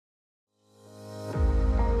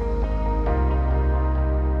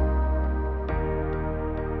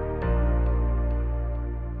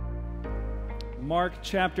Mark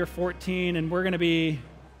chapter 14, and we're going to be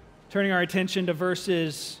turning our attention to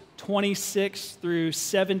verses 26 through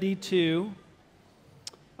 72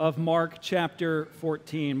 of Mark chapter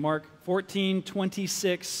 14. Mark 14,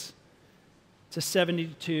 26 to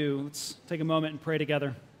 72. Let's take a moment and pray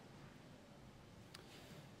together.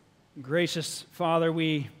 Gracious Father,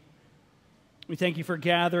 we thank you for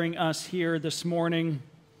gathering us here this morning.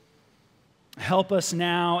 Help us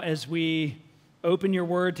now as we open your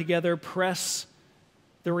word together, press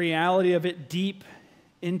the reality of it deep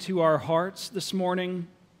into our hearts this morning,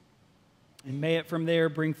 and may it from there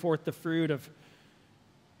bring forth the fruit of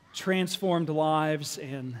transformed lives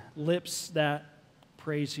and lips that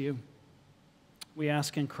praise you. We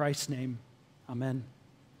ask in Christ's name, amen.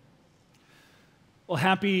 Well,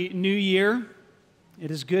 Happy New Year.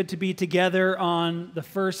 It is good to be together on the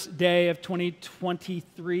first day of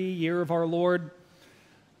 2023, year of our Lord.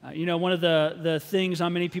 One of the things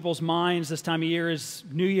on many people's minds this time of year is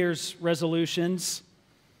New Year's resolutions,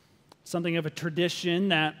 something of a tradition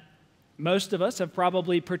that most of us have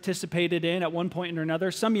probably participated in at one point or another.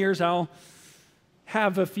 Some years I'll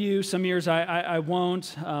have a few, some years I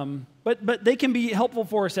won't, but they can be helpful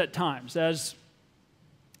for us at times as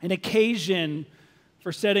an occasion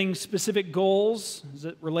for setting specific goals as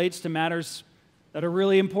it relates to matters that are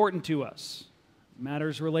really important to us,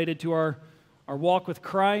 matters related to our walk with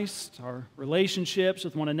Christ, our relationships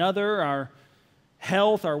with one another, our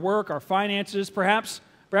health, our work, our finances. Perhaps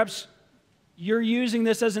you're using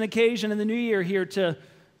this as an occasion in the new year here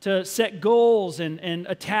to set goals and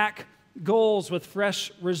attack goals with fresh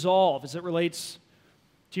resolve as it relates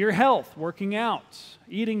to your health, working out,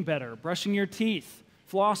 eating better, brushing your teeth,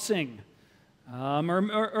 flossing,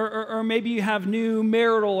 or maybe you have new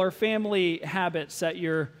marital or family habits that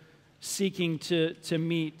you're seeking to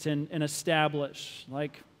meet and establish,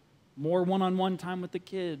 like more one-on-one time with the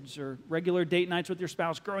kids or regular date nights with your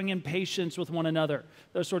spouse, growing in patience with one another,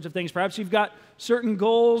 those sorts of things. Perhaps you've got certain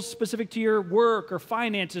goals specific to your work or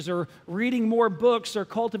finances or reading more books or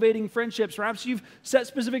cultivating friendships. Perhaps you've set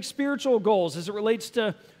specific spiritual goals as it relates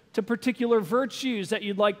to particular virtues that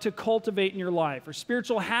you'd like to cultivate in your life, or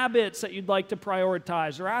spiritual habits that you'd like to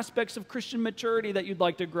prioritize, or aspects of Christian maturity that you'd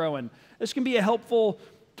like to grow in. This can be a helpful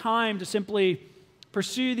time to simply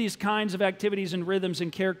pursue these kinds of activities and rhythms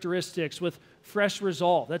and characteristics with fresh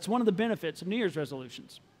resolve. That's one of the benefits of New Year's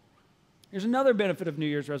resolutions. Here's another benefit of New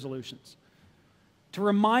Year's resolutions: to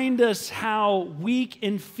remind us how weak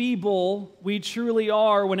and feeble we truly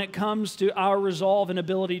are when it comes to our resolve and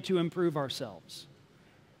ability to improve ourselves.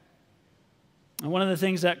 And one of the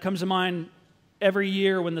things that comes to mind every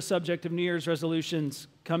year when the subject of New Year's resolutions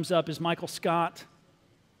comes up is Michael Scott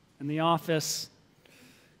in The Office,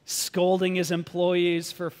 scolding his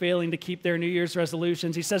employees for failing to keep their New Year's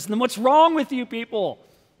resolutions. He says, "Then what's wrong with you people?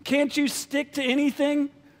 Can't you stick to anything?" And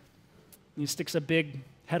he sticks a big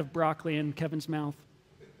head of broccoli in Kevin's mouth,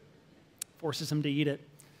 forces him to eat it.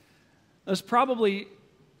 It's probably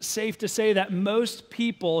safe to say that most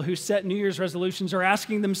people who set New Year's resolutions are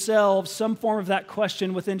asking themselves some form of that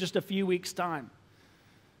question within just a few weeks' time.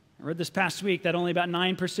 I read this past week that only about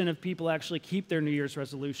 9% of people actually keep their New Year's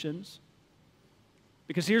resolutions.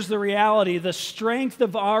 Because here's the reality: the strength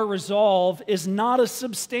of our resolve is not as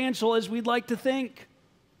substantial as we'd like to think.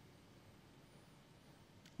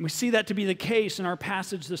 And we see that to be the case in our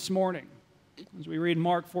passage this morning. As we read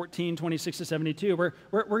Mark 14, 26 to 72, we're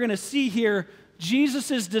going to see here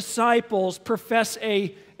Jesus' disciples profess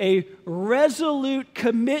a resolute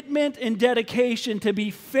commitment and dedication to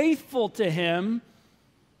be faithful to him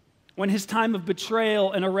when his time of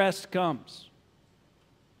betrayal and arrest comes.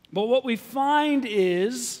 But what we find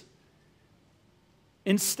is,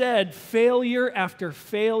 instead, failure after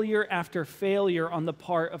failure after failure on the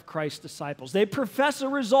part of Christ's disciples. They profess a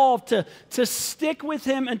resolve to stick with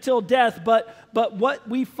him until death, but what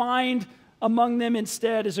we find among them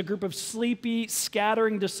instead is a group of sleepy,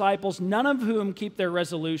 scattering disciples, none of whom keep their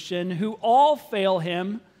resolution, who all fail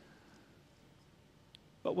him.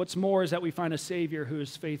 But what's more is that we find a Savior who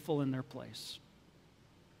is faithful in their place.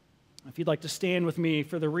 If you'd like to stand with me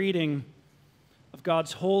for the reading of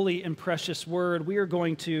God's holy and precious word, we are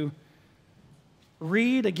going to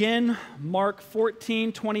read again Mark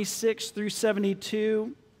 14, 26 through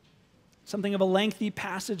 72. Something of a lengthy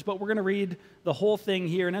passage, but we're going to read the whole thing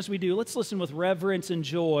here. And as we do, let's listen with reverence and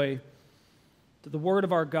joy to the word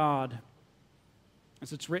of our God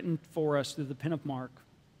as it's written for us through the pen of Mark.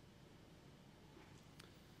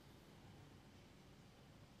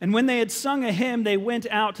 And when they had sung a hymn, they went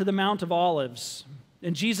out to the Mount of Olives.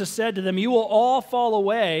 And Jesus said to them, "You will all fall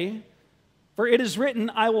away, for it is written,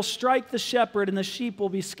 I will strike the shepherd and the sheep will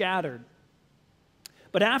be scattered.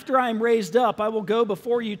 But after I am raised up, I will go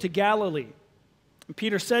before you to Galilee." And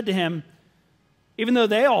Peter said to him, "Even though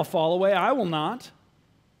they all fall away, I will not."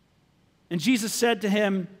 And Jesus said to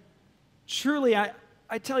him, "Truly,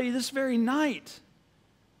 I tell you, this very night,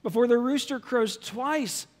 before the rooster crows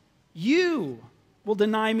twice, you will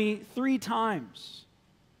deny me 3 times."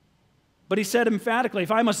 But he said emphatically,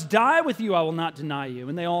 "If I must die with you, I will not deny you."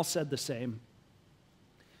 And they all said the same.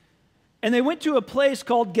 And they went to a place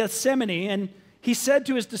called Gethsemane, and he said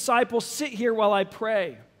to his disciples, "Sit here while I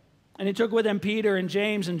pray." And he took with him Peter and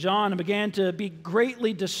James and John and began to be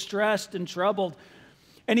greatly distressed and troubled.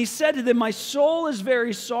 And he said to them, "My soul is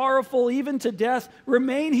very sorrowful, even to death.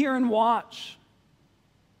 Remain here and watch."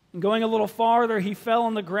 And going a little farther, he fell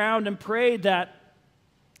on the ground and prayed that,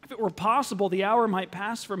 if it were possible, the hour might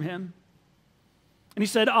pass from him. And he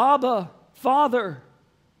said, "Abba, Father,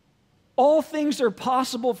 all things are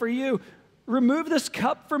possible for you. Remove this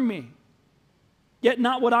cup from me. Yet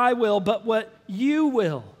not what I will, but what you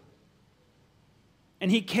will." And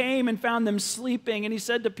he came and found them sleeping. And he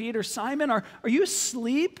said to Peter, "Simon, are you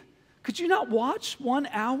asleep? Could you not watch 1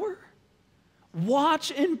 hour?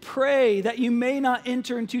 Watch and pray that you may not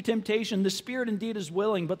enter into temptation. The spirit indeed is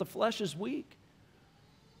willing, but the flesh is weak."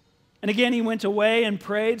 And again he went away and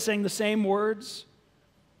prayed, saying the same words.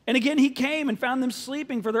 And again he came and found them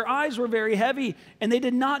sleeping, for their eyes were very heavy, and they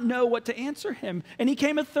did not know what to answer him. And he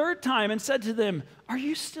came a 3rd time and said to them, "Are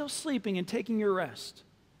you still sleeping and taking your rest?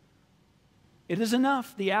 It is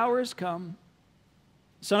enough, the hour has come.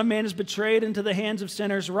 The Son of Man is betrayed into the hands of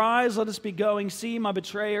sinners. Rise, let us be going. See, my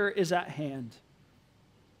betrayer is at hand."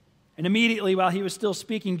 And immediately while he was still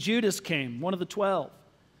speaking, Judas came, one of the 12.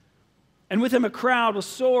 And with him a crowd with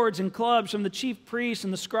swords and clubs from the chief priests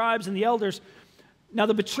and the scribes and the elders. Now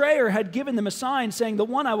the betrayer had given them a sign, saying, "The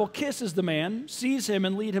one I will kiss is the man. Seize him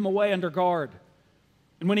and lead him away under guard."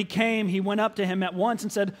 And when he came, he went up to him at once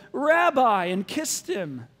and said, "Rabbi," and kissed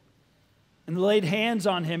him. And laid hands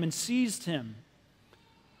on him and seized him.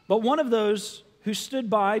 But one of those who stood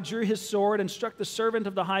by drew his sword and struck the servant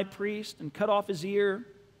of the high priest and cut off his ear.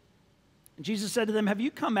 And Jesus said to them, "Have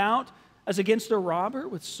you come out as against a robber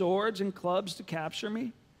with swords and clubs to capture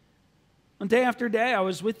me? And day after day I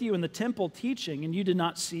was with you in the temple teaching, and you did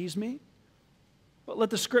not seize me. But let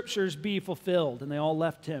the scriptures be fulfilled." And they all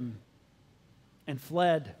left him and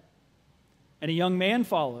fled. And a young man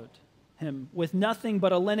followed him with nothing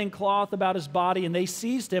but a linen cloth about his body, and they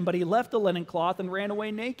seized him, but he left the linen cloth and ran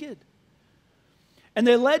away naked. And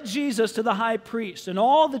they led Jesus to the high priest, and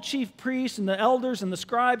all the chief priests and the elders and the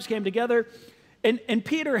scribes came together, and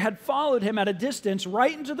Peter had followed him at a distance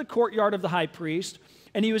right into the courtyard of the high priest,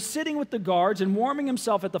 and he was sitting with the guards and warming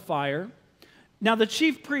himself at the fire. Now the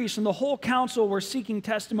chief priests and the whole council were seeking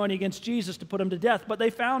testimony against Jesus to put him to death, but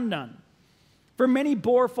they found none. For many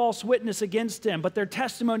bore false witness against him, but their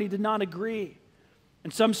testimony did not agree.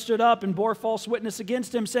 And some stood up and bore false witness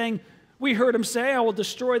against him, saying, "We heard him say, 'I will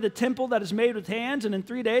destroy the temple that is made with hands, and in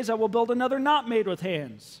 3 days I will build another not made with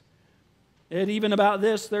hands.' And even about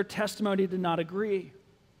this, their testimony did not agree.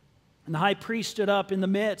 And the high priest stood up in the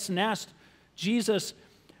midst and asked Jesus,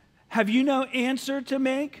 'Have you no answer to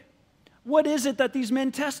make? What is it that these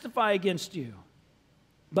men testify against you?'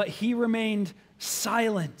 But he remained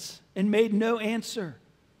silent and made no answer.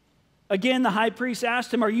 Again, the high priest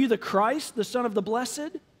asked him, 'Are you the Christ, the Son of the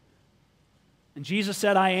Blessed?' And Jesus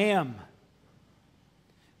said, 'I am.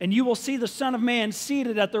 And you will see the Son of Man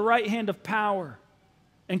seated at the right hand of power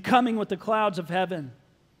and coming with the clouds of heaven.'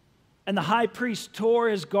 And the high priest tore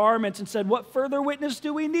his garments and said, 'What further witness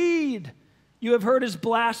do we need? You have heard his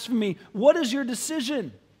blasphemy. What is your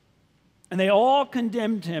decision?' And they all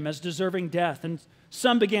condemned him as deserving death. And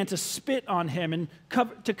some began to spit on him and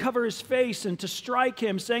to cover his face and to strike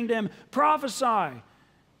him, saying to him, 'Prophesy.'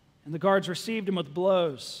 And the guards received him with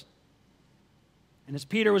blows. And as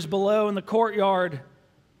Peter was below in the courtyard,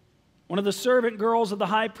 one of the servant girls of the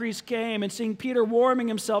high priest came, and seeing Peter warming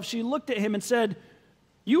himself, she looked at him and said,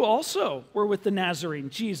 'You also were with the Nazarene,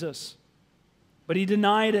 Jesus.' But he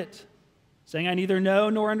denied it, saying, 'I neither know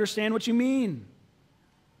nor understand what you mean.'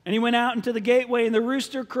 And he went out into the gateway, and the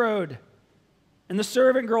rooster crowed. And the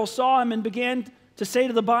servant girl saw him and began to say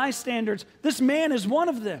to the bystanders, 'This man is one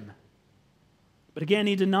of them.' But again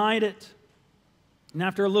he denied it. And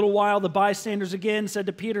after a little while, the bystanders again said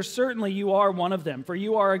to Peter, 'Certainly you are one of them, for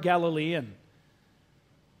you are a Galilean.'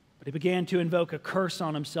 But he began to invoke a curse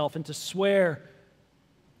on himself and to swear,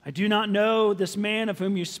 'I do not know this man of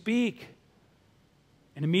whom you speak.'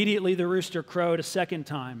 And immediately the rooster crowed a 2nd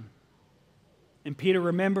time. And Peter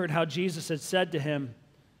remembered how Jesus had said to him,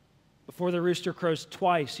 'Before the rooster crows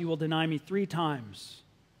twice, you will deny me 3 times.'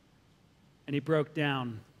 And he broke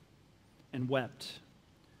down and wept."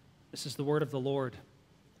 This is the word of the Lord.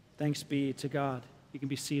 Thanks be to God. You can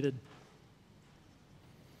be seated.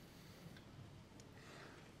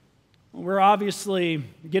 We're obviously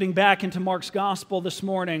getting back into Mark's gospel this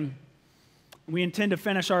morning. We intend to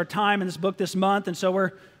finish our time in this book this month, and so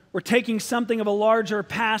we're taking something of a larger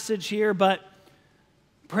passage here, but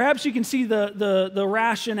perhaps you can see the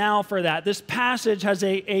rationale for that. This passage has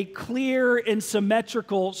a clear and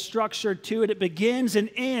symmetrical structure to it. It begins and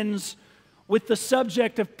ends with the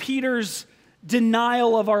subject of Peter's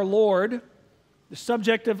denial of our Lord. The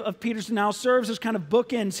subject of Peter's denial serves as kind of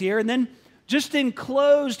bookends here. And then just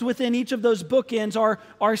enclosed within each of those bookends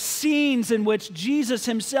are scenes in which Jesus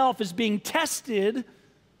himself is being tested,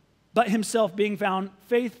 but himself being found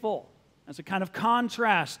faithful. As a kind of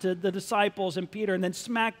contrast to the disciples and Peter. And then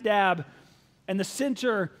smack dab in the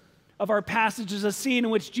center of our passage is a scene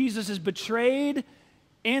in which Jesus is betrayed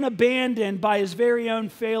and abandoned by his very own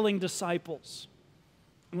failing disciples.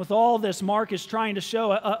 And with all this, Mark is trying to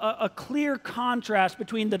show a clear contrast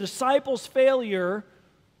between the disciples' failure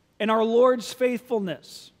and our Lord's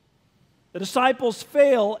faithfulness. The disciples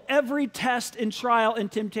fail every test and trial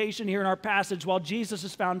and temptation here in our passage, while Jesus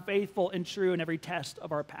is found faithful and true in every test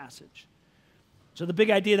of our passage. So the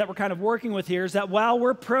big idea that we're kind of working with here is that while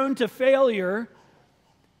we're prone to failure,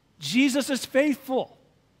 Jesus is faithful.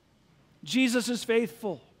 Jesus is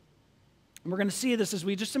faithful. And we're going to see this as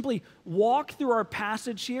we just simply walk through our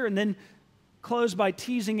passage here and then close by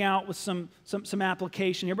teasing out with some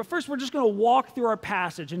application here. But first, we're just going to walk through our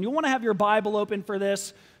passage. And you'll want to have your Bible open for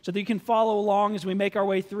this so that you can follow along as we make our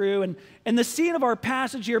way through. And the scene of our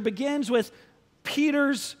passage here begins with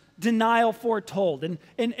Peter's denial foretold.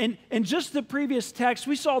 And just the previous text,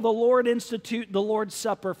 we saw the Lord institute the Lord's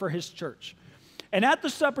Supper for his church. And at the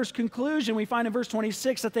supper's conclusion, we find in verse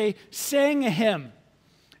 26 that they sang a hymn.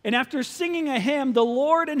 And after singing a hymn, the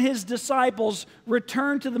Lord and his disciples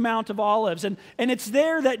returned to the Mount of Olives. And it's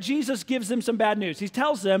there that Jesus gives them some bad news. He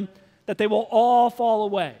tells them that they will all fall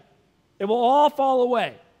away. They will all fall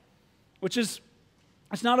away, which is,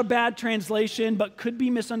 it's not a bad translation, but could be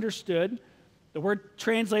misunderstood. The word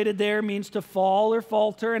translated there means to fall or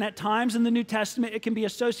falter, and at times in the New Testament it can be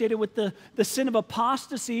associated with the sin of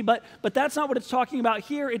apostasy, but that's not what it's talking about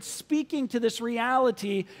here. It's speaking to this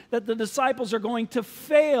reality that the disciples are going to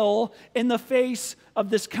fail in the face of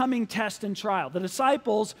this coming test and trial. The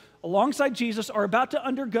disciples, alongside Jesus, are about to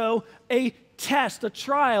undergo a test, a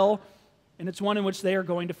trial, and it's one in which they are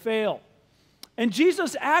going to fail. And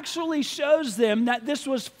Jesus actually shows them that this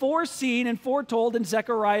was foreseen and foretold in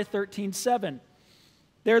Zechariah 13:7.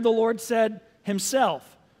 There the Lord said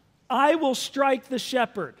himself, I will strike the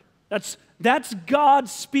shepherd. That's God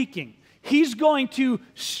speaking. He's going to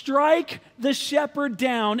strike the shepherd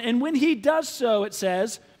down, and when he does so, it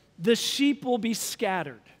says, the sheep will be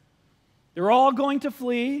scattered. They're all going to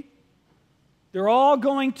flee. They're all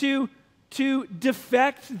going to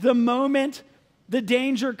defect the moment the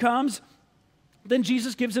danger comes. Then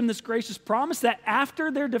Jesus gives them this gracious promise that after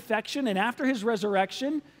their defection and after his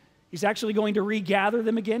resurrection, he's actually going to regather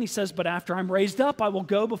them again. He says, but after I'm raised up, I will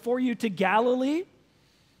go before you to Galilee.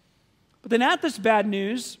 But then at this bad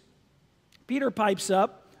news, Peter pipes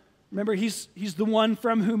up. Remember, he's the one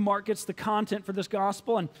from whom Mark gets the content for this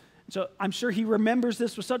gospel. And so I'm sure he remembers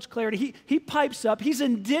this with such clarity. He pipes up. He's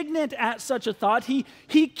indignant at such a thought. He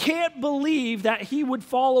can't believe that he would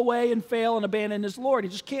fall away and fail and abandon his Lord. He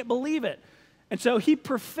just can't believe it. And so he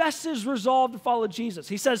professes resolve to follow Jesus.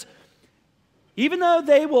 He says, even though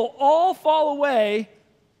they will all fall away,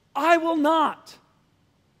 I will not.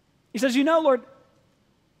 He says, you know, Lord,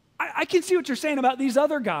 I can see what you're saying about these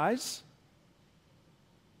other guys,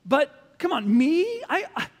 but come on, me?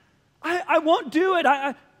 I won't do it.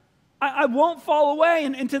 I won't fall away.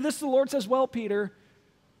 And to this the Lord says, well, Peter,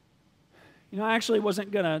 you know, I actually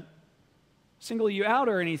wasn't going to single you out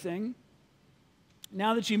or anything.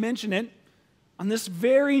 Now that you mention it, on this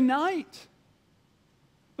very night,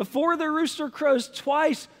 before the rooster crows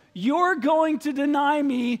twice, you're going to deny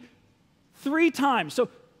me 3 times. So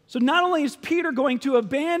not only is Peter going to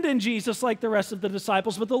abandon Jesus like the rest of the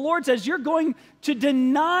disciples, but the Lord says, you're going to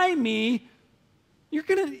deny me. You're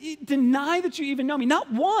going to deny that you even know me.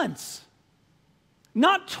 Not once,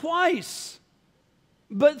 not twice,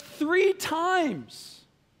 but 3 times.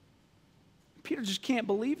 Peter just can't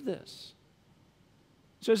believe this.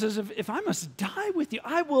 So it says, if I must die with you,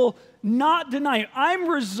 I will not deny you. I'm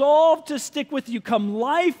resolved to stick with you, come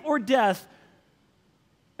life or death.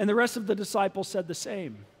 And the rest of the disciples said the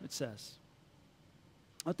same, it says.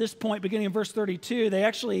 At this point, beginning in verse 32, they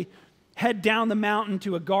actually head down the mountain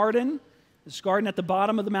to a garden, this garden at the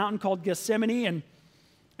bottom of the mountain called Gethsemane.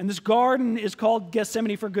 And And this garden is called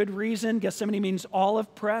Gethsemane for good reason. Gethsemane means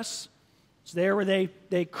olive press. It's there where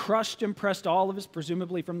they crushed and pressed olives,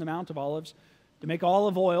 presumably from the Mount of Olives, to make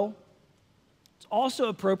olive oil. It's also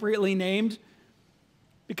appropriately named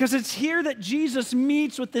because it's here that Jesus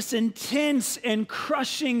meets with this intense and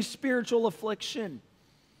crushing spiritual affliction.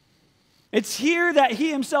 It's here that he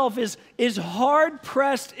himself is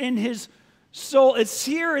hard-pressed in his soul. It's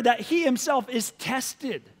here that he himself is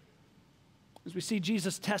tested, as we see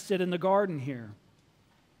Jesus tested in the garden here.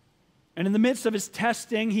 And in the midst of his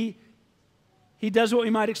testing, he does what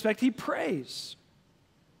we might expect. He prays.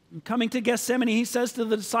 And coming to Gethsemane, he says to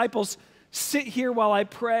the disciples, "Sit here while I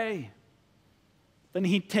pray." Then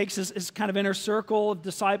he takes his kind of inner circle of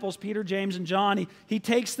disciples, Peter, James, and John. He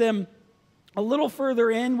takes them a little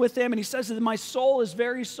further in with him, and he says to them, "My soul is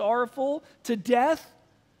very sorrowful to death,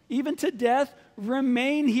 even to death.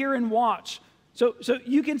 Remain here and watch." So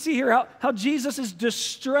you can see here how Jesus is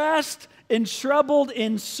distressed and troubled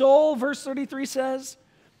in soul, verse 33 says.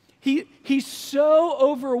 He's so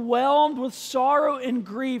overwhelmed with sorrow and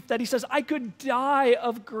grief that he says, "I could die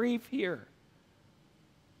of grief here."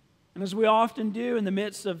 And as we often do in the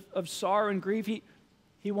midst of sorrow and grief,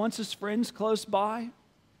 he wants his friends close by.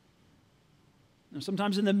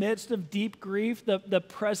 Sometimes in the midst of deep grief, the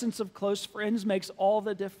presence of close friends makes all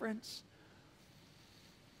the difference.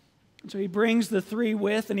 And so he brings the three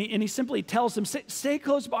with, and he simply tells them, stay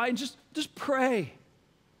close by and just pray.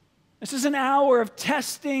 This is an hour of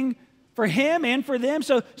testing for him and for them,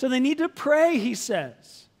 so they need to pray, he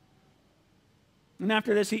says. And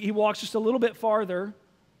after this, he walks just a little bit farther.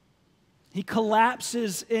 He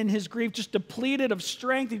collapses in his grief, just depleted of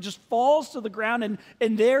strength. He just falls to the ground,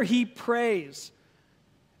 and there he prays,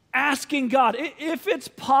 asking God, if it's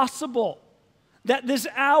possible, that this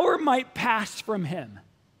hour might pass from him.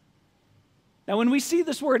 Now, when we see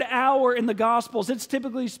this word hour in the Gospels, it's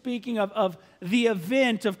typically speaking of the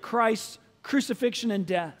event of Christ's crucifixion and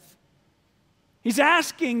death. He's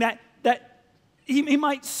asking that he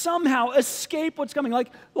might somehow escape what's coming,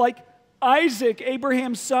 like Isaac,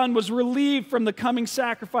 Abraham's son, was relieved from the coming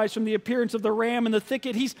sacrifice, from the appearance of the ram in the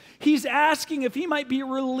thicket. He's asking if he might be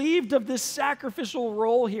relieved of this sacrificial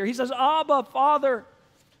role here. He says, "Abba, Father,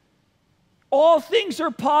 all things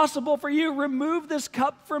are possible for you. Remove this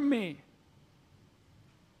cup from me."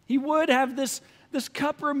 He would have this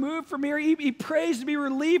cup removed from here. He prays to be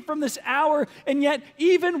relieved from this hour, and yet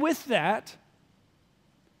even with that,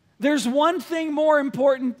 there's one thing more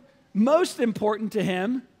important, most important to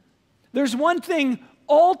him. There's one thing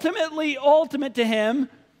ultimate to him,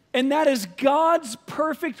 and that is God's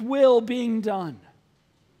perfect will being done.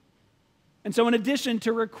 And so in addition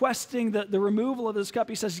to requesting the removal of this cup,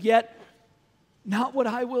 he says, "Yet not what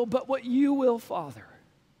I will, but what you will, Father."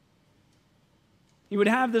 He would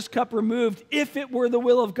have this cup removed if it were the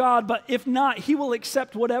will of God, but if not, he will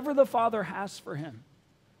accept whatever the Father has for him.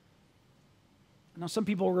 Now, some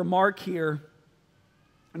people remark here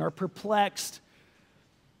and are perplexed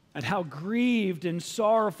at how grieved and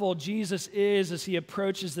sorrowful Jesus is as he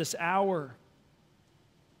approaches this hour.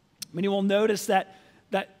 Many will notice that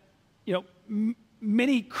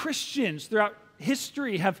many Christians throughout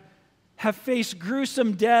history have faced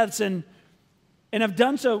gruesome deaths and have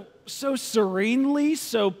done so serenely,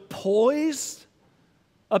 so poised,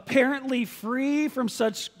 apparently free from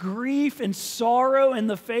such grief and sorrow in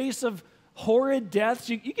the face of horrid deaths.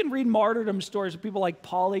 You can read martyrdom stories of people like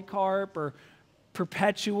Polycarp or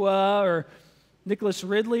Perpetua or Nicholas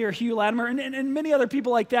Ridley or Hugh Latimer and many other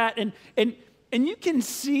people like that. And you can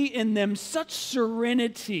see in them such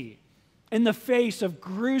serenity in the face of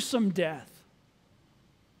gruesome death.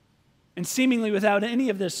 And seemingly without any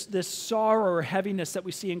of this sorrow or heaviness that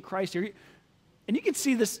we see in Christ here. And you can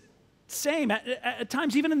see this same at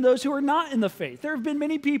times even in those who are not in the faith. There have been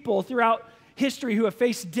many people throughout history who have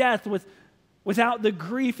faced death without the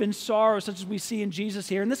grief and sorrow such as we see in Jesus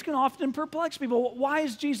here. And this can often perplex people. Why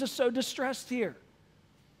is Jesus so distressed here?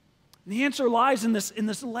 And the answer lies in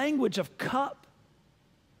this language of cup.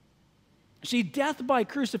 See, death by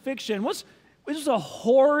crucifixion was a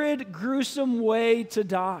horrid, gruesome way to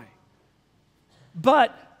die.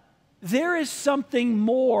 But there is something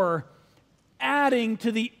more adding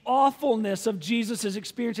to the awfulness of Jesus'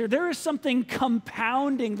 experience here. There is something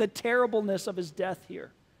compounding the terribleness of his death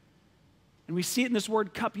here. And we see it in this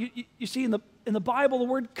word cup. You see in the Bible, the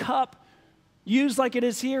word cup, used like it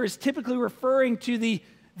is here, is typically referring to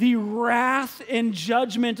the wrath and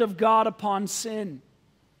judgment of God upon sin.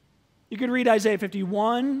 You could read Isaiah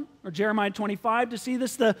 51 or Jeremiah 25 to see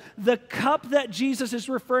this. The cup that Jesus is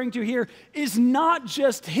referring to here is not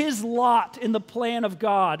just his lot in the plan of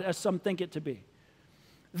God, as some think it to be.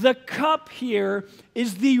 The cup here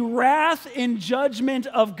is the wrath and judgment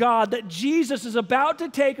of God that Jesus is about to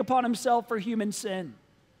take upon himself for human sin.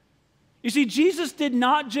 You see, Jesus did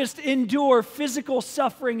not just endure physical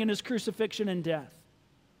suffering in his crucifixion and death.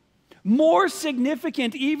 More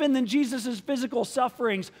significant even than Jesus' physical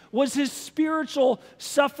sufferings was his spiritual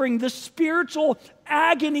suffering, the spiritual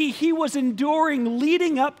agony he was enduring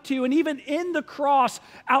leading up to and even in the cross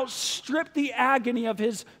outstripped the agony of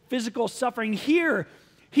his physical suffering. Here,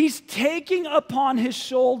 he's taking upon his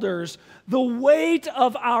shoulders the weight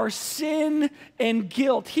of our sin and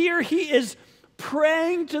guilt. Here he is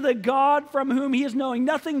praying to the God from whom he is knowing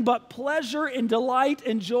nothing but pleasure and delight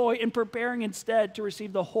and joy, and preparing instead to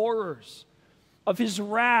receive the horrors of his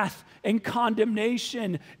wrath and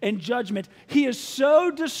condemnation and judgment. He is so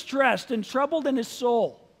distressed and troubled in his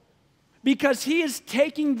soul because he is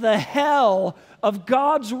taking the hell of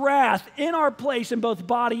God's wrath in our place in both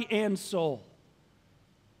body and soul.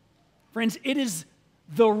 Friends, it is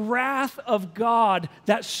the wrath of God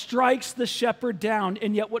that strikes the shepherd down,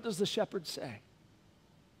 and yet what does the shepherd say?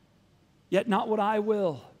 Yet not what I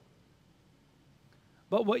will,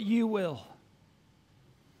 but what you will.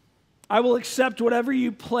 I will accept whatever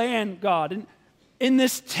you plan, God. And in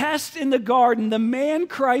this test in the garden, the man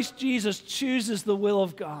Christ Jesus chooses the will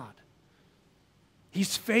of God.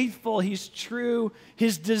 He's faithful, he's true.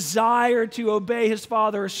 His desire to obey his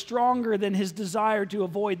Father is stronger than his desire to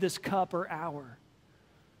avoid this cup or hour.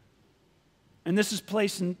 And this is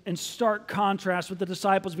placed in stark contrast with the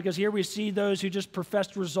disciples, because here we see those who just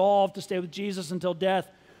professed resolve to stay with Jesus until death.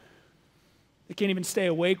 They can't even stay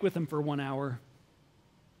awake with him for 1 hour.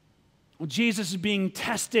 Well, Jesus is being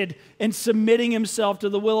tested and submitting himself to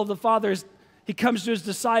the will of the Father. He comes to his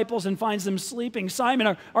disciples and finds them sleeping.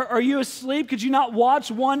 Simon, are you asleep? Could you not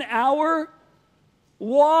watch 1 hour?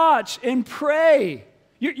 Watch and pray.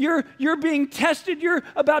 You're being tested. You're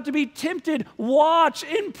about to be tempted. Watch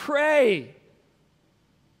and pray.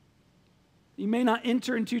 You may not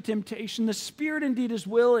enter into temptation. The spirit indeed is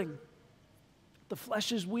willing. The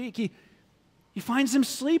flesh is weak. He finds them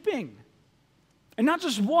sleeping. And not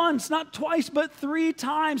just once, not twice, but 3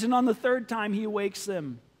 times. And on the 3rd time, he awakes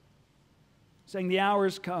them, saying, the hour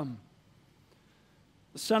has come.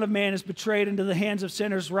 The Son of Man is betrayed into the hands of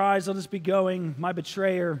sinners. Rise, let us be going. My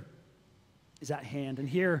betrayer is at hand. And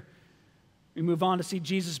here we move on to see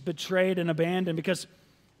Jesus betrayed and abandoned, because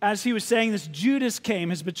as he was saying this, Judas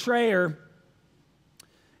came, his betrayer.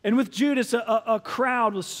 And with Judas, a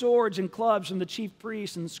crowd with swords and clubs from the chief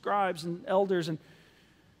priests and scribes and elders. And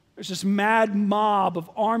there's this mad mob of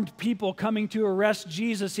armed people coming to arrest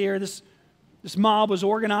Jesus here. This mob was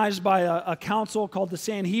organized by a council called the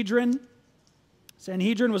Sanhedrin.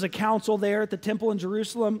 Sanhedrin was a council there at the temple in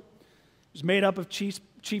Jerusalem. It was made up of chief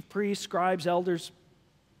priests, scribes, elders.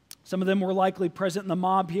 Some of them were likely present in the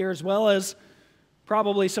mob here, as well as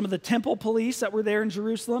probably some of the temple police that were there in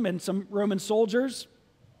Jerusalem and some Roman soldiers.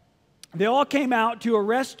 They all came out to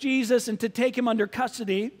arrest Jesus and to take him under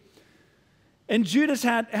custody. And Judas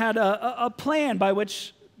had a plan by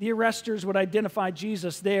which the arresters would identify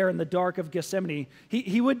Jesus there in the dark of Gethsemane.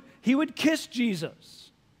 He would kiss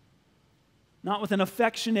Jesus, not with an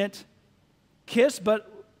affectionate kiss,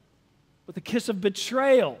 but with a kiss of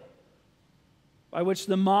betrayal, by which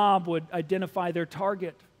the mob would identify their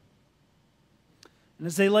target. And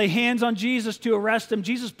as they lay hands on Jesus to arrest him,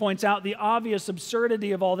 Jesus points out the obvious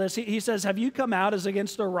absurdity of all this. He says, have you come out as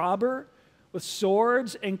against a robber with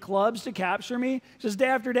swords and clubs to capture me? He says, day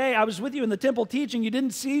after day, I was with you in the temple teaching. You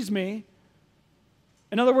didn't seize me.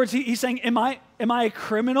 In other words, he's saying, am I a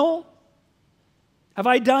criminal? Have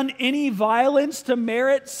I done any violence to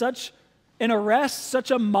merit such an arrest, such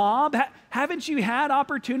a mob? Haven't you had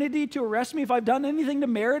opportunity to arrest me if I've done anything to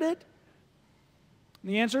merit it?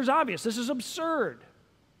 And the answer is obvious. This is absurd.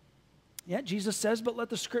 Yet Jesus says, but let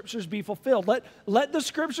the scriptures be fulfilled. Let the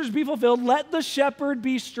scriptures be fulfilled. Let the shepherd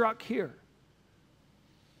be struck here.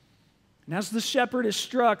 And as the shepherd is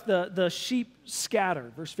struck, the sheep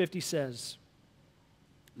scatter. Verse 50 says,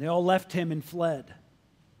 they all left him and fled.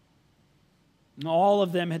 And all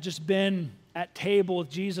of them had just been at table with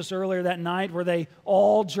Jesus earlier that night, where they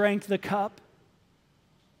all drank the cup.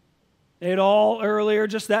 They had all earlier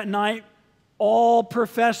just that night all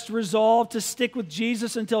professed resolve to stick with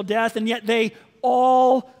Jesus until death, and yet they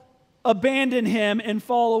all abandon him and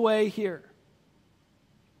fall away here.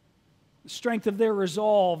 The strength of their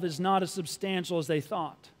resolve is not as substantial as they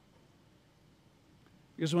thought.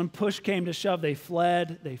 Because when push came to shove, they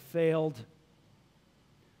fled, they failed,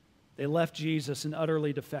 they left Jesus and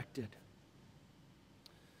utterly defected.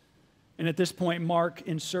 And at this point, Mark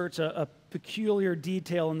inserts a peculiar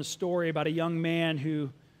detail in the story about a young man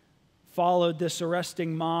who followed this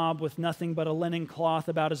arresting mob with nothing but a linen cloth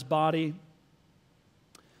about his body.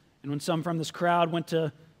 And when some from this crowd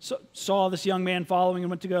saw this young man following and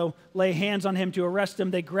went to go lay hands on him to arrest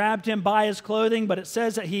him, they grabbed him by his clothing, but it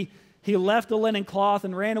says that he left the linen cloth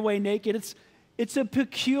and ran away naked. It's a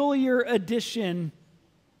peculiar addition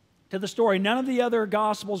to the story. None of the other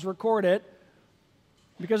Gospels record it.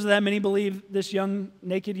 Because of that, many believe this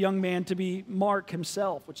naked young man to be Mark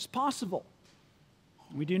himself, which is possible.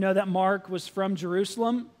 We do know that Mark was from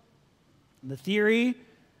Jerusalem. The theory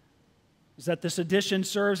is that this addition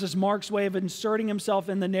serves as Mark's way of inserting himself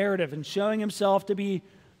in the narrative and showing himself to be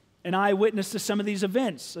an eyewitness to some of these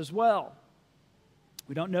events as well.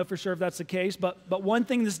 We don't know for sure if that's the case, but one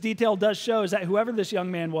thing this detail does show is that whoever this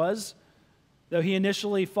young man was, though he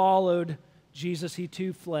initially followed Jesus, he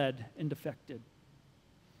too fled and defected.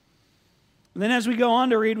 And then as we go on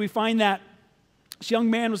to read, we find that this young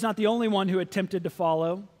man was not the only one who attempted to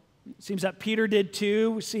follow. It seems that Peter did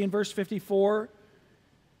too. We see in verse 54.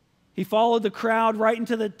 He followed the crowd right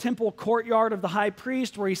into the temple courtyard of the high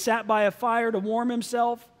priest, where he sat by a fire to warm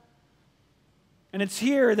himself. And it's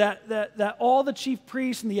here that all the chief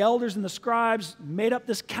priests and the elders and the scribes made up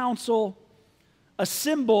this council,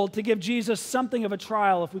 assembled to give Jesus something of a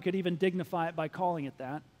trial, if we could even dignify it by calling it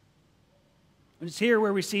that. And it's here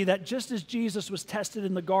where we see that just as Jesus was tested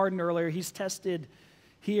in the garden earlier, he's tested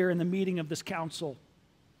here in the meeting of this council.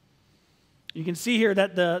 You can see here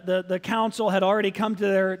that the council had already come to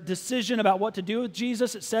their decision about what to do with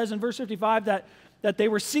Jesus. It says in verse 55 that they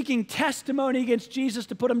were seeking testimony against Jesus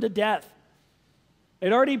to put him to death.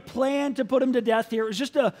 They'd already planned to put him to death here. It was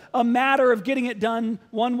just a matter of getting it done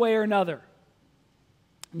one way or another.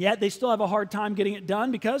 And yet they still have a hard time getting it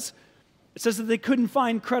done because it says that they couldn't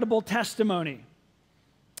find credible testimony.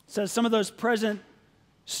 It says some of those present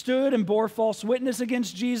stood and bore false witness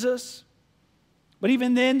against Jesus. But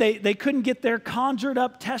even then, they couldn't get their conjured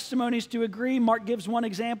up testimonies to agree. Mark gives one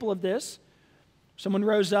example of this. Someone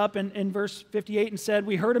rose up in verse 58 and said,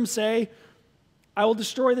 "We heard him say, 'I will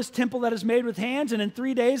destroy this temple that is made with hands, and in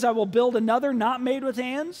 3 days I will build another not made with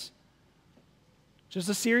hands.'" Which is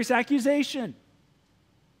a serious accusation.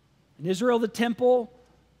 In Israel, the temple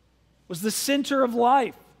was the center of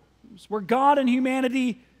life. It was where God and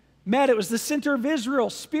humanity met. It was the center of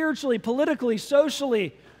Israel, spiritually, politically,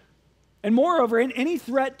 socially. And moreover, any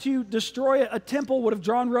threat to destroy a temple would have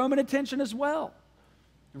drawn Roman attention as well.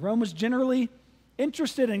 Rome was generally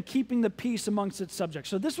interested in keeping the peace amongst its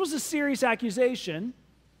subjects. So this was a serious accusation.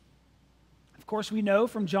 Of course, we know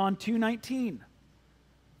from John 2:19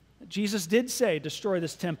 that Jesus did say, "Destroy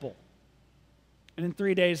this temple, and in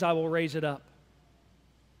 3 days I will raise it up."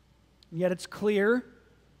 And yet it's clear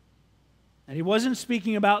that he wasn't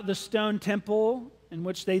speaking about the stone temple in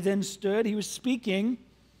which they then stood. He was speaking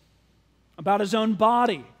about his own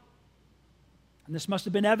body. And this must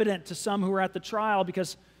have been evident to some who were at the trial,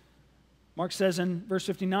 because Mark says in verse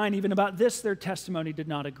 59, even about this their testimony did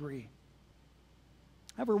not agree.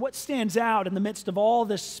 However, what stands out in the midst of all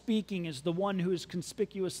this speaking is the one who is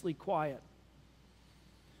conspicuously quiet.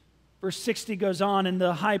 Verse 60 goes on, and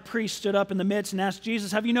the high priest stood up in the midst and asked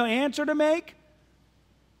Jesus, "Have you no answer to make?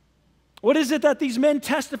 What is it that these men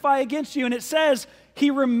testify against you?" And it says, he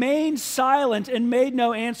remained silent and made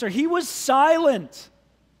no answer. He was silent.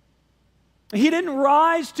 He didn't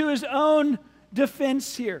rise to his own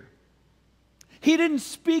defense here. He didn't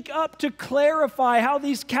speak up to clarify how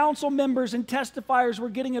these council members and testifiers were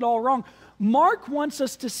getting it all wrong. Mark wants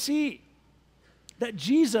us to see that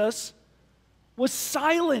Jesus was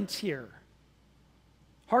silent here,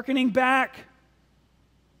 hearkening back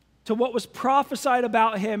to what was prophesied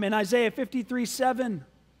about him in Isaiah 53:7.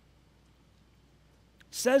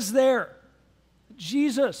 It says there,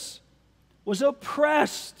 Jesus was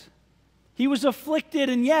oppressed, he was afflicted,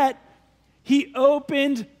 and yet he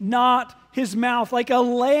opened not his mouth. Like a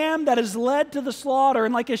lamb that is led to the slaughter,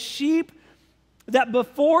 and like a sheep that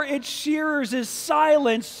before its shearers is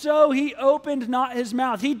silent, so he opened not his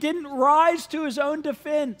mouth. He didn't rise to his own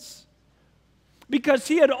defense because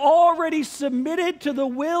he had already submitted to the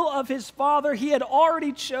will of his Father. He had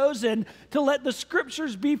already chosen to let the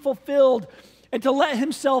scriptures be fulfilled and to let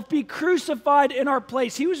himself be crucified in our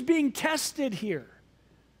place. He was being tested here.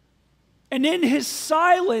 And in his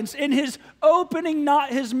silence, in his opening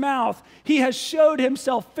not his mouth, he has showed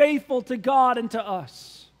himself faithful to God and to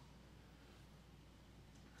us.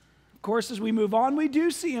 Of course, as we move on, we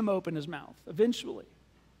do see him open his mouth eventually.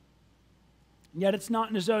 And yet it's not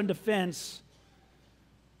in his own defense,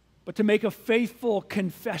 but to make a faithful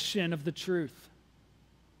confession of the truth.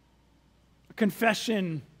 A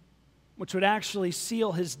confession which would actually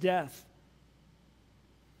seal his death.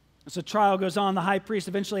 As the trial goes on, the high priest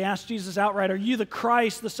eventually asks Jesus outright, "Are you the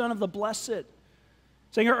Christ, the Son of the Blessed?"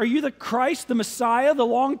 Saying, "Are you the Christ, the Messiah, the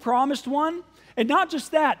long-promised one? And not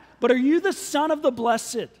just that, but are you the Son of the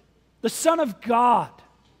Blessed, the Son of God?"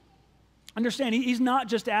 Understand, he's not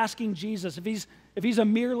just asking Jesus if he's a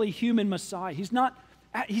merely human Messiah.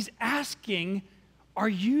 He's asking, are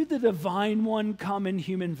you the divine one come in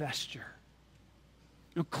human vesture?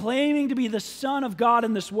 Claiming to be the Son of God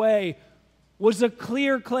in this way was a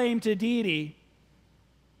clear claim to deity.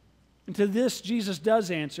 And to this, Jesus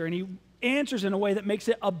does answer, and he answers in a way that makes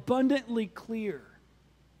it abundantly clear.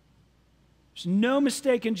 There's no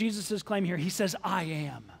mistake in Jesus' claim here. He says, "I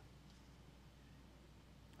am."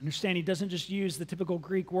 Understand, he doesn't just use the typical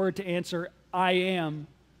Greek word to answer, "I am."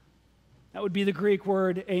 That would be the Greek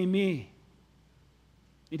word, eimi.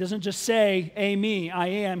 He doesn't just say, "Eimi, I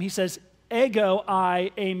am." He says, "Ego,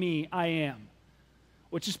 I, eimi, I am,"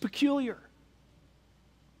 which is peculiar.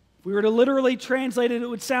 If we were to literally translate it, it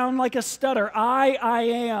would sound like a stutter. I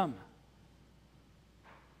am.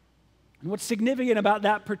 And what's significant about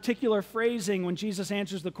that particular phrasing when Jesus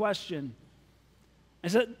answers the question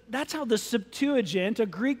is that that's how the Septuagint, a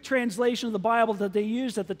Greek translation of the Bible that they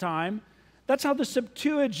used at the time, that's how the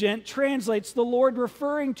Septuagint translates the Lord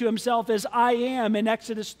referring to himself as "I am" in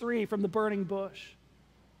Exodus 3 from the burning bush.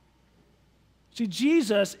 See,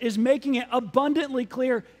 Jesus is making it abundantly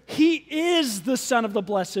clear he is the Son of the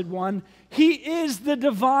Blessed One. He is the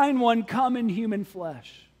divine one come in human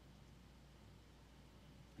flesh.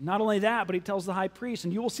 Not only that, but he tells the high priest,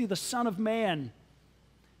 "And you will see the Son of Man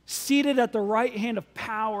seated at the right hand of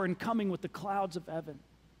power and coming with the clouds of heaven."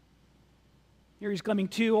 Here he's claiming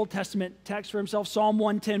two Old Testament texts for himself. Psalm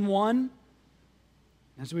 110:1,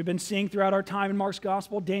 as we've been seeing throughout our time in Mark's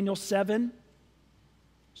Gospel. Daniel 7.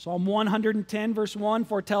 Psalm 110, verse 1,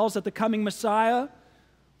 foretells that the coming Messiah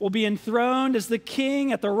will be enthroned as the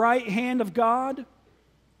king at the right hand of God.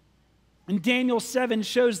 And Daniel 7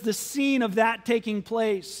 shows the scene of that taking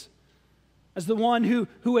place as the one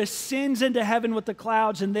who ascends into heaven with the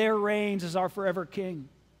clouds and there reigns as our forever king.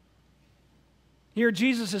 Here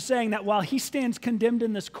Jesus is saying that while he stands condemned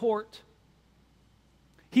in this court,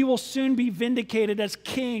 he will soon be vindicated as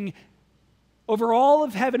king over all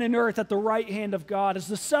of heaven and earth at the right hand of God, as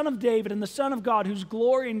the Son of David and the Son of God, whose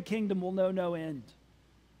glory and kingdom will know no end.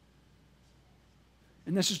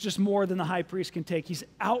 And this is just more than the high priest can take. He's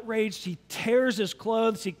outraged. He tears his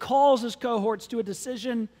clothes. He calls his cohorts to a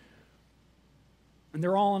decision. And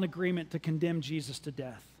they're all in agreement to condemn Jesus to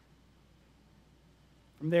death.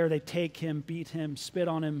 From there, they take him, beat him, spit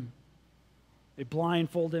on him. They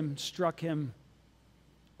blindfold him, struck him,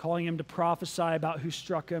 calling him to prophesy about who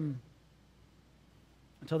struck him,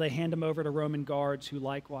 until they hand him over to Roman guards who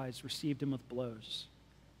likewise received him with blows.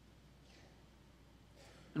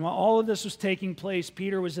 And while all of this was taking place,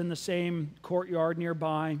 Peter was in the same courtyard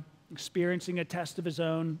nearby, experiencing a test of his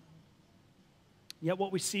own. Yet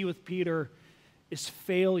what we see with Peter is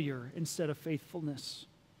failure instead of faithfulness.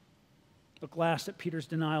 Look last at Peter's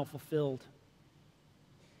denial fulfilled.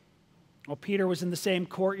 While Peter was in the same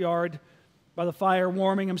courtyard by the fire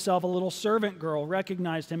warming himself, a little servant girl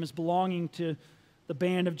recognized him as belonging to the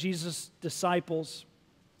band of Jesus' disciples.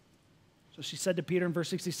 So she said to Peter in verse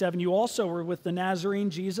 67, "You also were with the Nazarene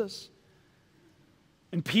Jesus."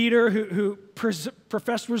 And Peter, who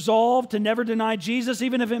professed resolve to never deny Jesus,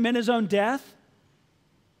 even if it meant his own death,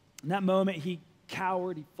 in that moment he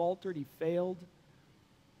cowered, he faltered, he failed,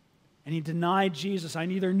 and he denied Jesus. "I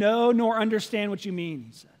neither know nor understand what you mean,"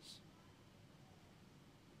 he says.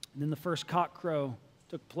 And then the first cockcrow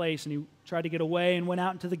took place, and he tried to get away and went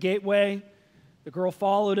out into the gateway. The girl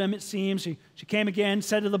followed him, it seems. She came again,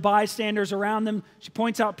 said to the bystanders around them, she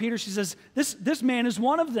points out Peter, she says, this man is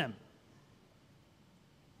one of them.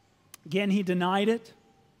 Again, he denied it.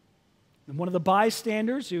 And one of the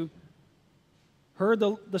bystanders who heard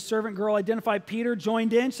the servant girl identify Peter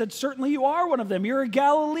joined in, said, "Certainly you are one of them. You're a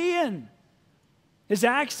Galilean." His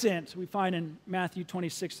accent, we find in Matthew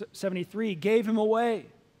 26:73, gave him away.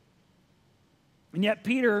 And yet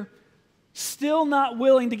Peter, still not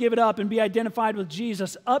willing to give it up and be identified with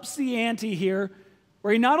Jesus, ups the ante here,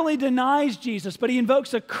 where he not only denies Jesus, but he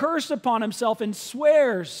invokes a curse upon himself and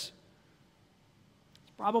swears.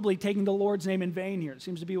 He's probably taking the Lord's name in vain here. It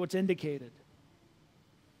seems to be what's indicated.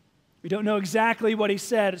 We don't know exactly what he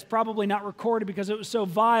said. It's probably not recorded because it was so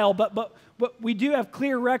vile, but we do have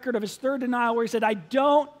clear record of his third denial where he said, "I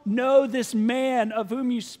don't know this man of whom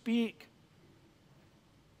you speak."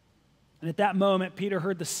 And at that moment, Peter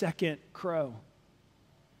heard the second crow.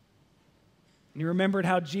 And he remembered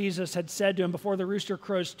how Jesus had said to him, "Before the rooster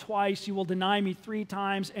crows twice, you will deny me 3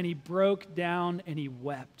 times." And he broke down and he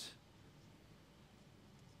wept.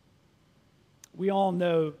 We all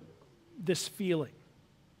know this feeling.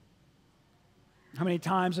 How many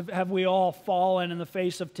times have we all fallen in the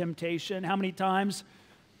face of temptation? How many times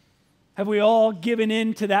have we all given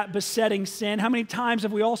in to that besetting sin? How many times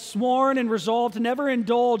have we all sworn and resolved to never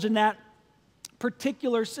indulge in that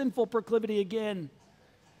particular sinful proclivity again?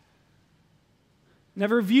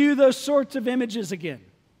 Never view those sorts of images again.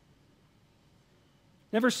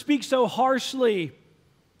 Never speak so harshly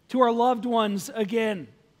to our loved ones again.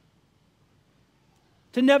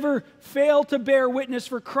 To never fail to bear witness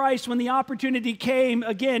for Christ when the opportunity came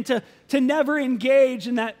again. To never engage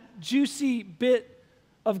in that juicy bit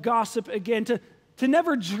of gossip again. To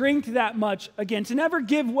never drink that much again. To never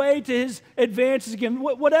give way to his advances again.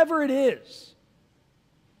 Whatever it is.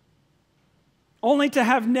 Only to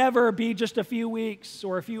have never be just a few weeks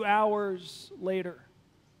or a few hours later.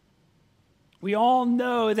 We all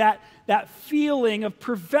know that feeling of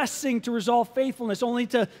professing to resolve faithfulness only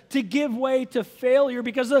to give way to failure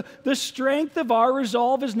because the strength of our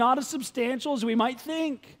resolve is not as substantial as we might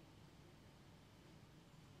think.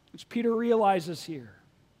 Which Peter realizes here.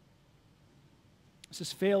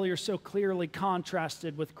 This failure so clearly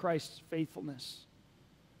contrasted with Christ's faithfulness.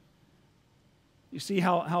 You see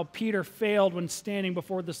how Peter failed when standing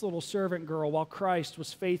before this little servant girl, while Christ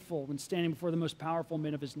was faithful when standing before the most powerful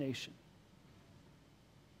men of his nation.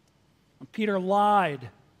 Peter lied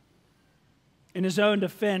in his own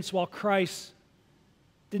defense while Christ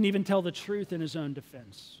didn't even tell the truth in his own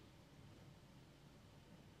defense.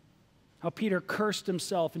 How Peter cursed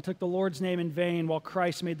himself and took the Lord's name in vain while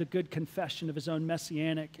Christ made the good confession of his own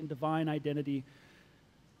messianic and divine identity,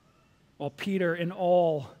 while Peter and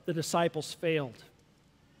all the disciples failed.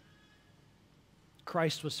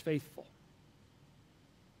 Christ was faithful.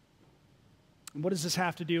 And what does this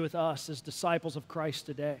have to do with us as disciples of Christ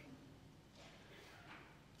today?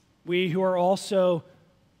 We who are also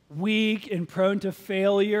weak and prone to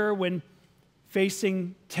failure when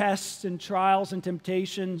facing tests and trials and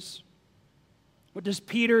temptations. What does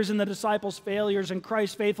Peter's and the disciples' failures and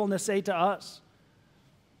Christ's faithfulness say to us?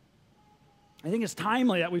 I think it's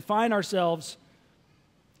timely that we find ourselves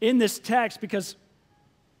in this text because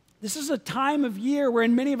this is a time of year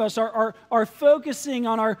wherein many of us are focusing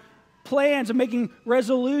on our plans and making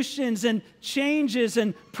resolutions and changes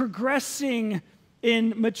and progressing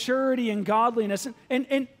in maturity and godliness.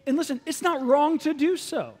 And listen, it's not wrong to do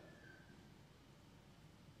so.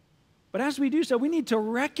 But as we do so, we need to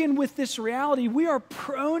reckon with this reality. We are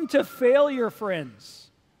prone to failure, friends.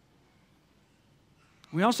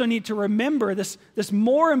 We also need to remember this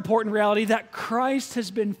more important reality that Christ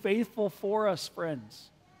has been faithful for us,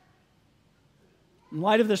 friends. In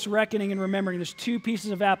light of this reckoning and remembering, there's two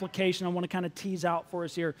pieces of application I want to kind of tease out for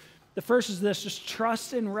us here. The first is this, just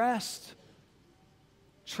trust and rest.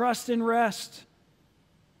 Trust and rest.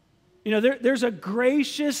 You know, there's a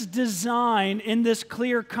gracious design in this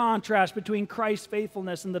clear contrast between Christ's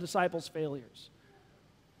faithfulness and the disciples' failures.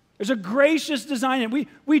 There's a gracious design, and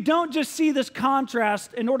we don't just see this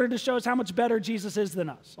contrast in order to show us how much better Jesus is than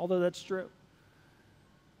us, although that's true.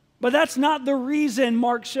 But that's not the reason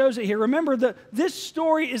Mark shows it here. Remember, this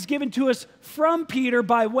story is given to us from Peter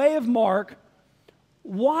by way of Mark.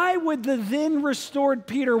 Why would the then restored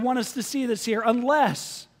Peter want us to see this here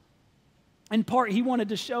unless, in part, he wanted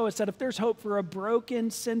to show us that if there's hope for a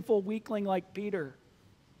broken, sinful weakling like Peter,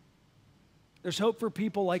 there's hope for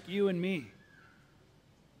people like you and me.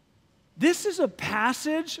 This is a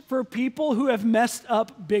passage for people who have messed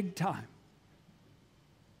up big time.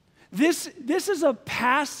 This is a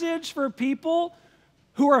passage for people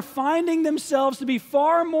who are finding themselves to be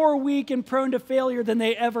far more weak and prone to failure than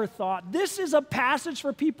they ever thought. This is a passage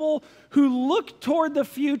for people who look toward the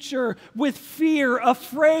future with fear,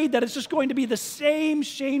 afraid that it's just going to be the same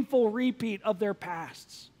shameful repeat of their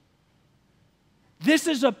pasts. This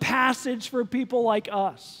is a passage for people like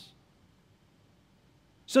us.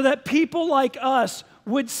 So that people like us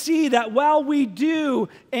would see that while we do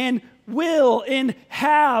and will and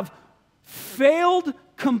have failed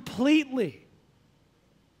completely,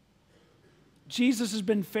 Jesus has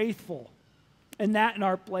been faithful, and that in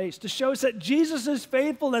our place, to show us that Jesus'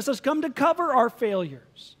 faithfulness has come to cover our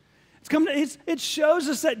failures. It shows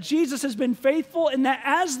us that Jesus has been faithful, and that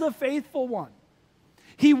as the faithful one,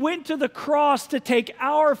 he went to the cross to take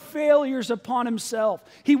our failures upon himself.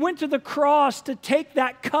 He went to the cross to take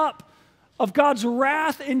that cup of God's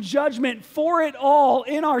wrath and judgment for it all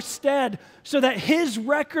in our stead, so that his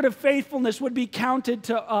record of faithfulness would be counted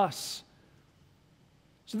to us.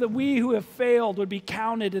 So that we who have failed would be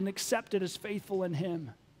counted and accepted as faithful in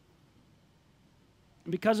him.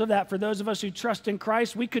 And because of that, for those of us who trust in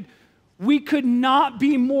Christ, we we could not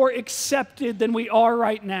be more accepted than we are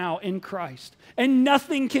right now in Christ. And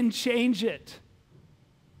nothing can change it.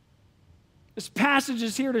 This passage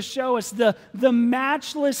is here to show us the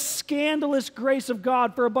matchless, scandalous grace of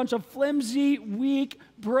God for a bunch of flimsy, weak,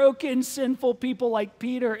 broken, sinful people like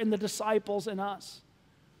Peter and the disciples and us.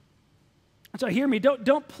 So hear me,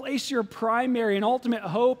 don't place your primary and ultimate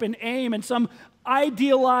hope and aim in some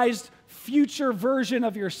idealized future version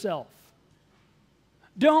of yourself.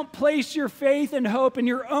 Don't place your faith and hope in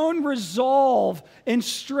your own resolve and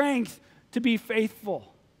strength to be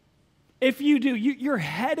faithful. If you do, you're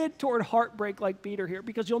headed toward heartbreak like Peter here,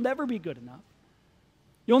 because you'll never be good enough.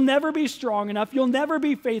 You'll never be strong enough. You'll never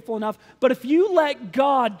be faithful enough. But if you let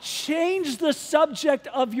God change the subject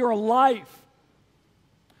of your life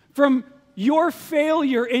from your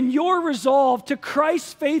failure and your resolve to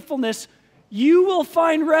Christ's faithfulness, you will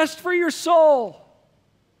find rest for your soul.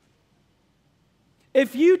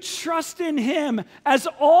 If you trust in Him as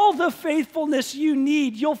all the faithfulness you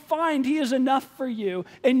need, you'll find He is enough for you,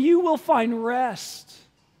 and you will find rest.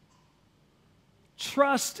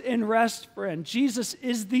 Trust and rest, friend. Jesus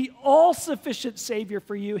is the all-sufficient Savior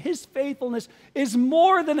for you. His faithfulness is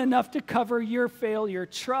more than enough to cover your failure.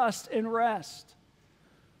 Trust and rest.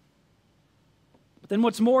 But then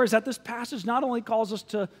what's more is that this passage not only calls us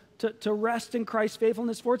to rest in Christ's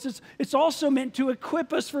faithfulness for us, it's also meant to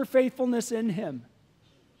equip us for faithfulness in Him.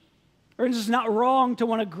 It's not wrong to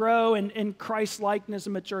want to grow in Christ's likeness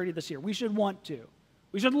and maturity this year. We should want to.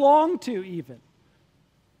 We should long to even.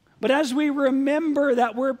 But as we remember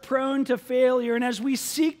that we're prone to failure, and as we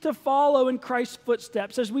seek to follow in Christ's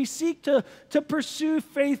footsteps, as we seek to pursue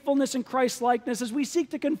faithfulness in Christ's likeness, as we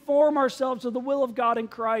seek to conform ourselves to the will of God in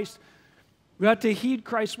Christ, we have to heed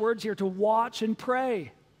Christ's words here to watch and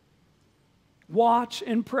pray. Watch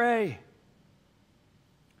and pray.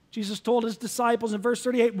 Jesus told His disciples in verse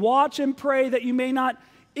 38, watch and pray that you may not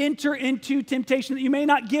enter into temptation, that you may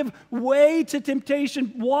not give way to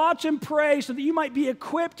temptation. Watch and pray so that you might be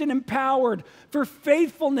equipped and empowered for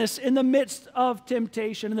faithfulness in the midst of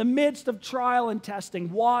temptation, in the midst of trial and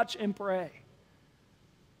testing. Watch and pray.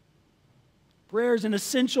 Prayer is an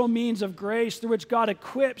essential means of grace through which God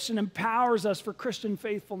equips and empowers us for Christian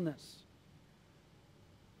faithfulness.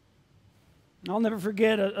 I'll never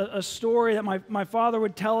forget a story that my father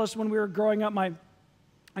would tell us when we were growing up. My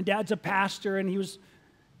dad's a pastor, and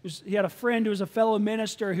he had a friend who was a fellow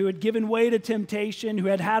minister who had given way to temptation, who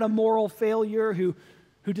had a moral failure, who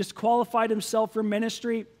disqualified himself from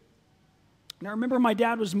ministry. And I remember my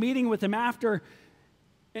dad was meeting with him after,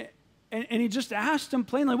 and he just asked him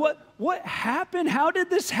plainly, what happened? How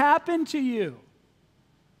did this happen to you?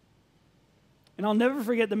 And I'll never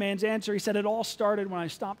forget the man's answer. He said, it all started when I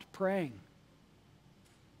stopped praying.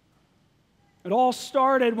 It all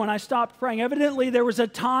started when I stopped praying. Evidently, there was a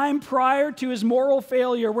time prior to his moral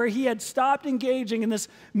failure where he had stopped engaging in this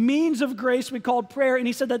means of grace we called prayer. And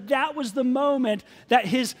he said that was the moment that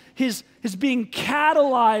his being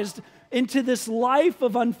catalyzed into this life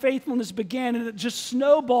of unfaithfulness began. And it just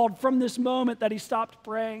snowballed from this moment that he stopped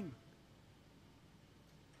praying.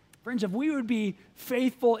 Friends, if we would be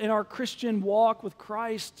faithful in our Christian walk with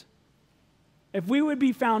Christ, if we would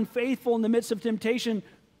be found faithful in the midst of temptation,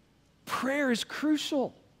 prayer is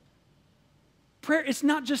crucial. Prayer, it's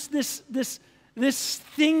not just this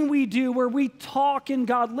thing we do where we talk and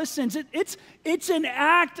God listens. It's an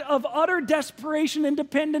act of utter desperation and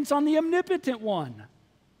dependence on the omnipotent one.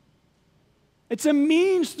 It's a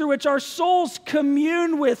means through which our souls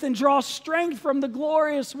commune with and draw strength from the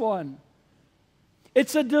glorious one.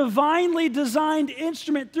 It's a divinely designed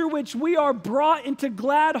instrument through which we are brought into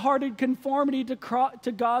glad-hearted conformity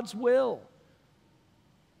to God's will.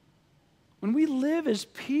 When we live as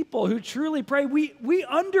people who truly pray, we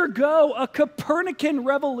undergo a Copernican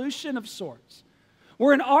revolution of sorts,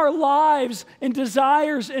 wherein our lives and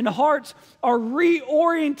desires and hearts are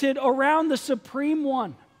reoriented around the Supreme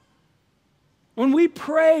One. When we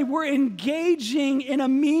pray, we're engaging in a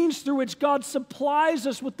means through which God supplies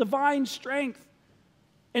us with divine strength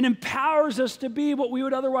and empowers us to be what we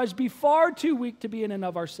would otherwise be far too weak to be in and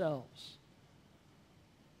of ourselves.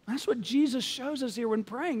 That's what Jesus shows us here when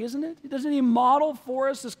praying, isn't it? Doesn't He model for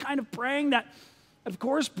us this kind of praying that, of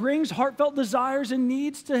course, brings heartfelt desires and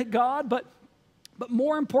needs to God, but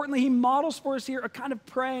more importantly, He models for us here a kind of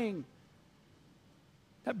praying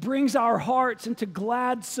that brings our hearts into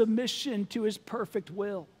glad submission to His perfect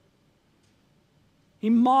will. He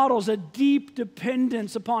models a deep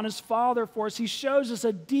dependence upon His Father for us. He shows us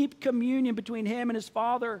a deep communion between Him and His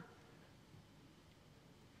Father.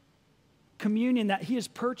 Communion that He has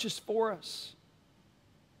purchased for us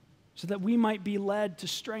so that we might be led to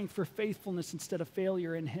strength for faithfulness instead of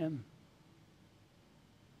failure in Him.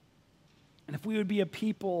 And if we would be a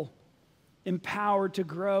people empowered to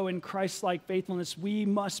grow in Christ-like faithfulness, we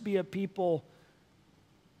must be a people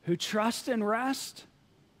who trust and rest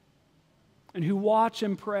and who watch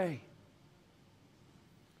and pray.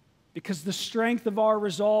 Because the strength of our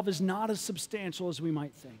resolve is not as substantial as we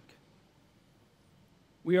might think.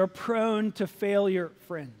 We are prone to failure,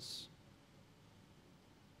 friends.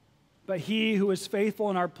 But he who is faithful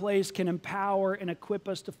in our place can empower and equip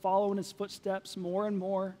us to follow in his footsteps more and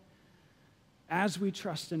more as we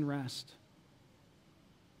trust and rest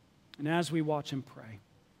and as we watch and pray.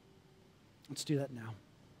 Let's do that now.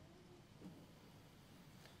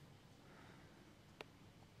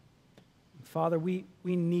 Father, we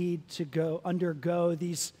need to undergo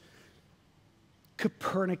these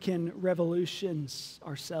Copernican revolutions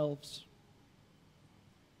ourselves.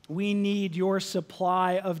 We need your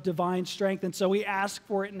supply of divine strength, and so we ask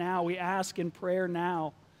for it now. We ask in prayer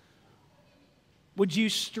now. Would you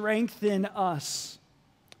strengthen us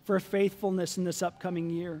for faithfulness in this upcoming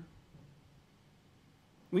year?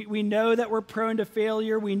 We know that we're prone to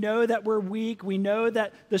failure. We know that we're weak. We know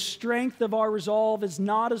that the strength of our resolve is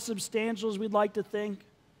not as substantial as we'd like to think.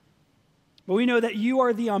 But we know that you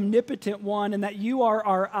are the omnipotent one and that you are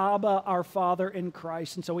our Abba, our Father in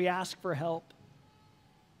Christ. And so we ask for help.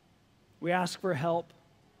 We ask for help.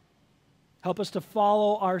 Help us to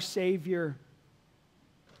follow our Savior.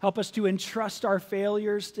 Help us to entrust our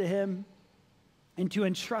failures to him and to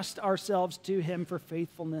entrust ourselves to him for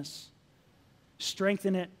faithfulness.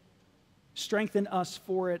 Strengthen it. Strengthen us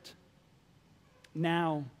for it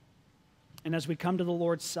now. And as we come to the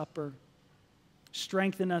Lord's Supper,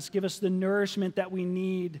 strengthen us. Give us the nourishment that we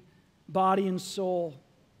need, body and soul,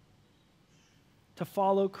 to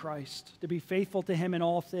follow Christ, to be faithful to him in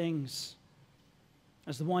all things,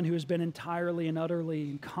 as the one who has been entirely and utterly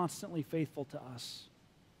and constantly faithful to us.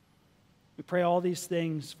 We pray all these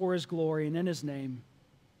things for his glory and in his name.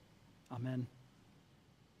 Amen.